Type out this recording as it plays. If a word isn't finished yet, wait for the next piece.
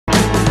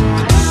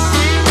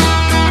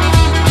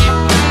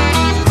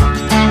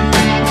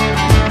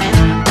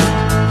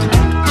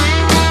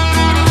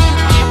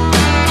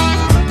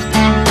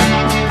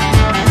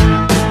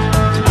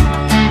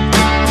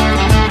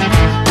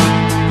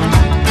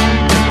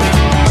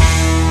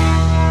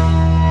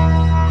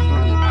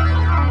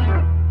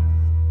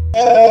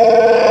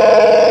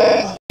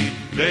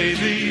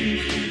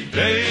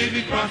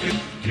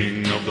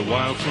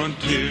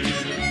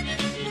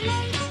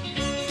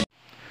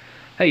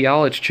Hey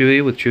y'all, it's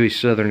Chewy with Chewy's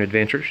Southern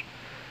Adventures.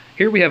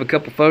 Here we have a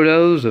couple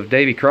photos of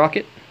Davy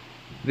Crockett.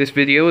 This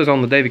video is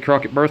on the Davy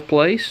Crockett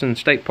Birthplace and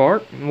State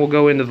Park, and we'll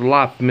go into the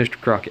life of Mr.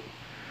 Crockett.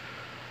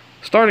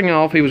 Starting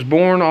off, he was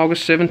born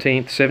August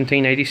 17th,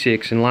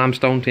 1786 in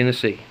Limestone,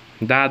 Tennessee.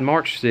 Died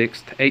March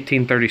 6th,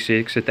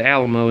 1836 at the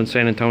Alamo in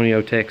San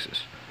Antonio,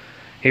 Texas.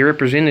 He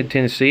represented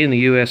Tennessee in the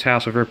U.S.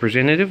 House of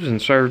Representatives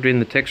and served in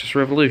the Texas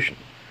Revolution.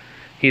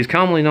 He is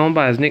commonly known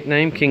by his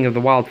nickname, King of the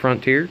Wild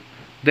Frontier.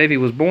 Davy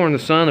was born the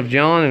son of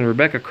John and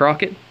Rebecca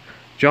Crockett.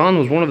 John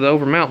was one of the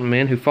Over Mountain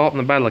men who fought in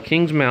the Battle of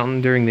Kings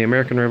Mountain during the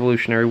American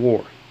Revolutionary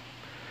War.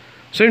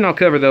 Soon I'll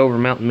cover the Over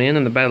Mountain men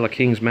and the Battle of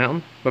Kings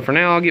Mountain, but for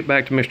now I'll get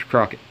back to Mr.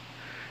 Crockett.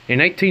 In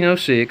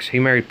 1806, he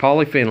married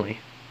Polly Finley.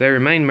 They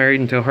remained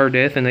married until her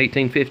death in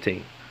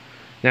 1815.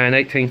 Now in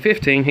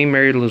 1815, he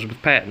married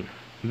Elizabeth Patton.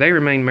 They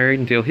remained married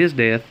until his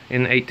death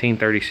in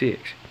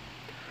 1836.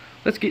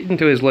 Let's get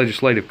into his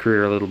legislative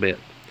career a little bit.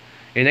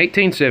 In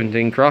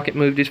 1817, Crockett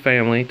moved his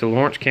family to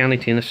Lawrence County,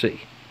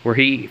 Tennessee, where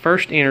he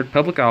first entered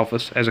public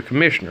office as a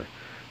commissioner,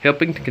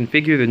 helping to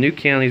configure the new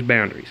county's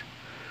boundaries.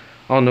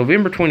 On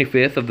November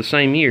 25th of the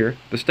same year,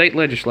 the state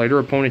legislature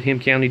appointed him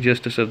County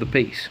Justice of the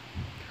Peace.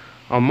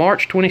 On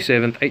March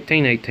 27,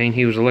 1818,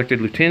 he was elected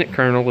Lieutenant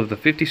Colonel of the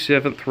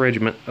 57th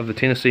Regiment of the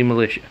Tennessee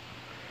Militia.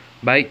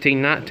 By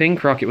 1819,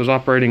 Crockett was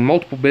operating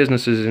multiple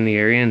businesses in the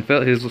area and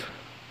felt his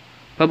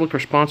public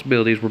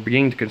responsibilities were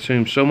beginning to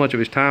consume so much of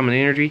his time and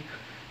energy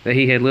that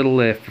he had little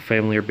left for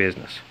family or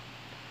business.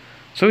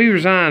 So he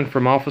resigned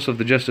from office of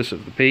the Justice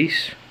of the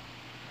Peace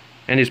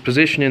and his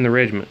position in the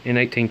regiment in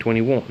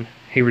 1821.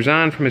 He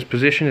resigned from his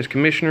position as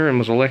commissioner and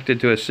was elected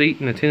to a seat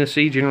in the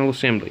Tennessee General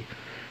Assembly,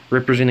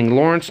 representing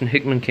Lawrence and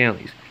Hickman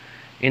counties.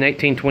 In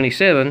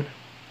 1827,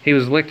 he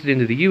was elected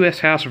into the U.S.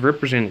 House of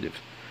Representatives.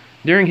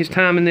 During his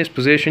time in this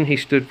position, he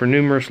stood for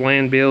numerous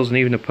land bills and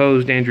even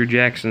opposed Andrew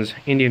Jackson's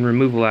Indian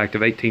Removal Act of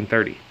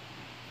 1830.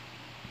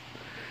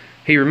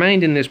 He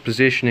remained in this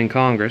position in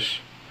Congress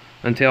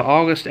until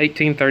August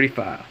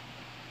 1835,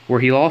 where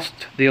he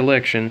lost the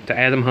election to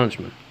Adam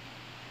Huntsman.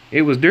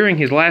 It was during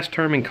his last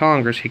term in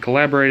Congress he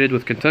collaborated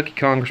with Kentucky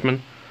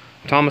Congressman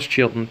Thomas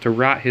Chilton to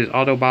write his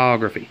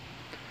autobiography,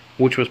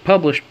 which was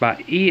published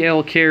by E.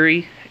 L.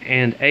 Carey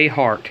and A.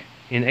 Hart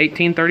in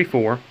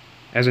 1834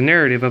 as a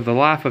narrative of the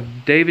life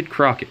of David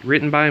Crockett,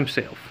 written by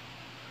himself.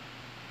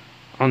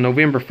 On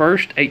November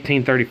 1st,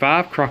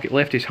 1835, Crockett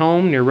left his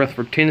home near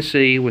Rutherford,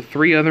 Tennessee, with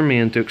 3 other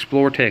men to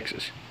explore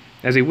Texas,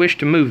 as he wished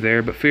to move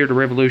there but feared a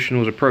revolution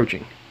was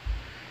approaching.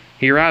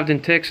 He arrived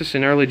in Texas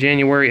in early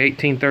January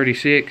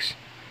 1836,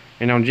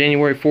 and on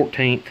January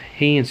 14th,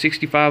 he and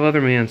 65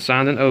 other men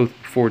signed an oath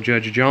before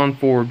Judge John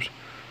Forbes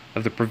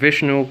of the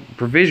Provisional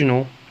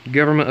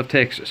Government of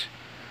Texas,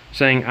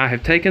 saying, "I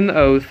have taken the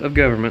oath of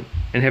government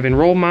and have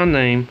enrolled my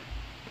name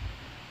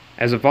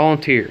as a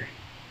volunteer,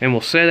 and will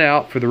set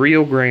out for the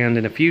Rio Grande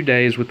in a few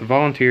days with the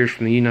volunteers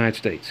from the United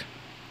States."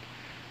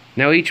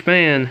 Now each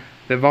man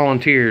that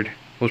volunteered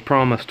was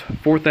promised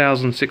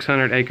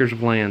 4,600 acres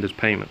of land as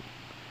payment.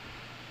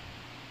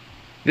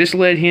 This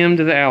led him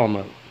to the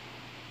Alamo.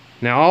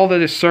 Now all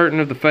that is certain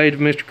of the fate of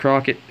Mr.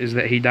 Crockett is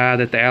that he died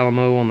at the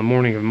Alamo on the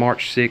morning of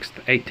March 6,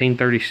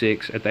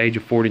 1836, at the age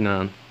of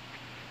 49.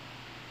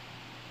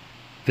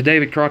 The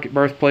David Crockett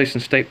Birthplace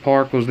and State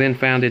Park was then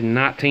founded in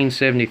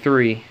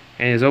 1973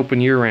 and is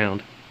open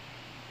year-round.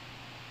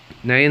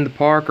 Now in the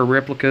park are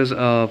replicas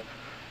of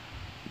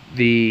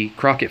the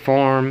Crockett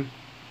farm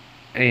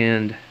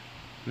and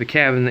the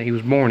cabin that he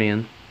was born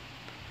in.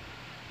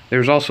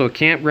 There's also a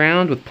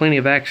campground with plenty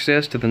of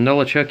access to the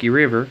Nolichucky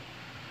River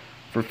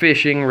for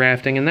fishing,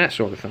 rafting, and that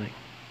sort of thing.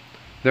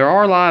 There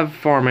are live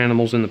farm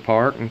animals in the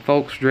park, and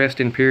folks dressed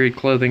in period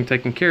clothing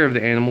taking care of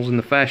the animals in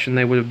the fashion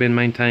they would have been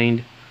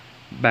maintained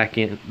back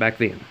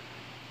then.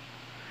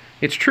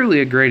 It's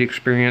truly a great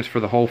experience for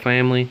the whole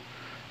family.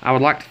 I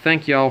would like to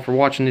thank y'all for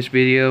watching this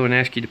video and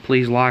ask you to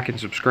please like and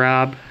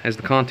subscribe, as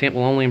the content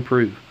will only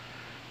improve.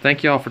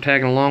 Thank y'all for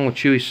tagging along with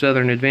Chewy's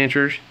Southern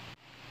Adventures.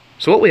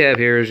 So what we have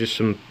here is just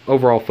some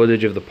overall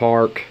footage of the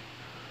park.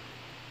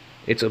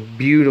 It's a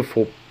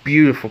beautiful,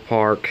 beautiful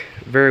park,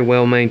 very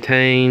well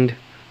maintained,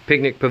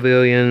 picnic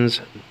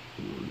pavilions,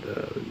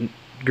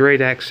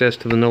 great access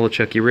to the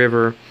Nolichucky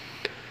River.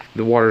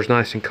 The water's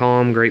nice and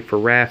calm, great for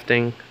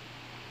rafting.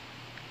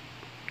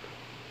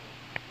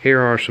 Here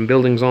are some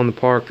buildings on the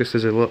park. This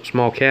is a little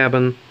small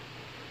cabin.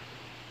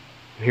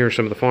 Here are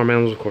some of the farm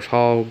animals, of course,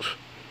 hogs.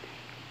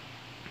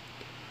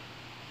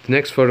 The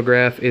next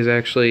photograph is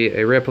actually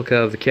a replica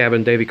of the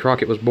cabin Davy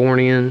Crockett was born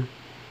in.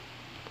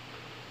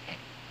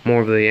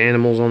 More of the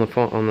animals on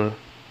the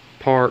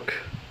park.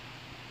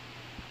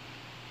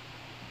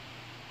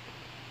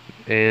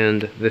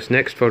 And this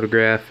next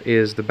photograph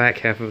is the back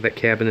half of that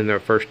cabin in their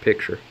first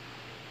picture.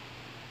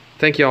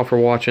 Thank you all for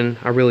watching.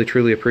 I really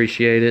truly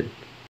appreciate it.